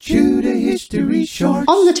Tudor History Shorts.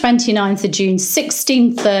 On the 29th of June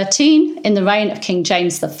 1613, in the reign of King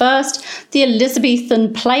James I, the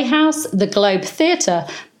Elizabethan playhouse, the Globe Theatre,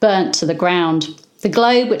 burnt to the ground. The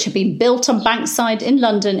Globe, which had been built on Bankside in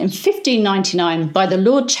London in 1599 by the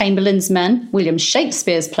Lord Chamberlain's men, William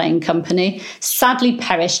Shakespeare's playing company, sadly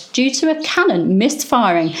perished due to a cannon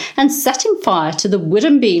misfiring and setting fire to the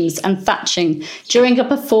wooden beams and thatching during a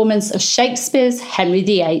performance of Shakespeare's Henry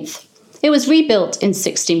VIII. It was rebuilt in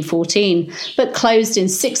 1614, but closed in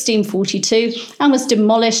 1642 and was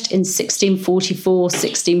demolished in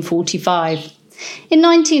 1644-1645. In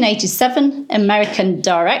 1987, American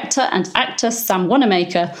director and actor Sam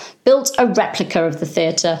Wanamaker built a replica of the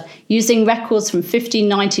theatre, using records from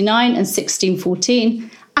 1599 and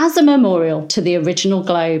 1614 as a memorial to the original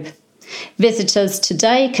Globe. Visitors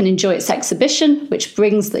today can enjoy its exhibition, which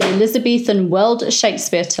brings the Elizabethan world of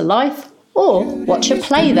Shakespeare to life, or watch a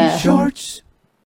play there. Shorts.